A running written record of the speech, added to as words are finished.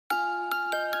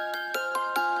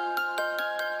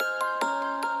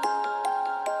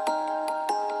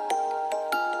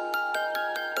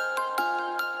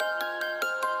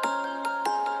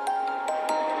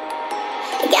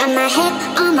Got my head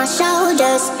on my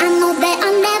shoulders, I know that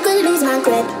I'll never lose my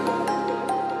grip.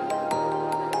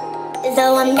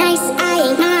 Though I'm nice, I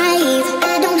ain't naive,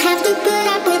 I don't have to put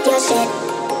up with your shit.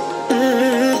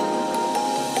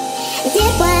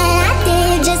 Did what I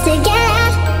did just to get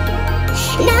out.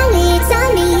 Now it's on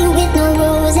me with no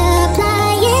rules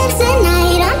applying.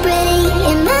 Tonight I'm pretty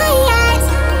in my eyes.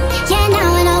 Yeah,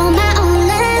 now I know my own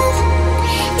love.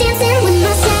 Dancing with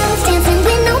myself, dancing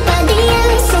with nobody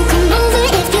else. So come over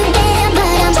if you dare, but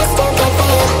I'm just too good for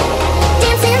you.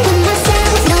 Dancing with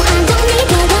myself, no I don't need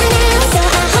no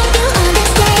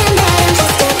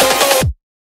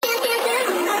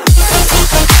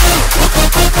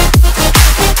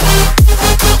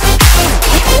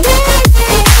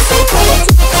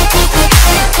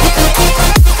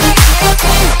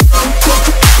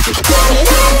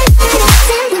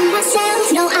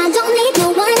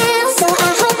one else. So I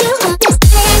hope you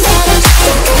understand that I'm just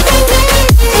too good for you.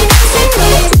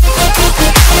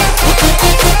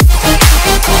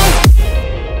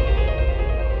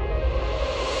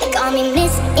 Call me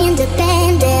Miss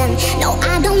Independent. No,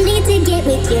 I don't need to get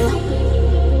with you.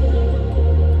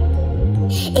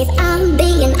 If I'm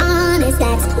being honest,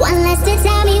 that's one less to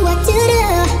tell me what to do.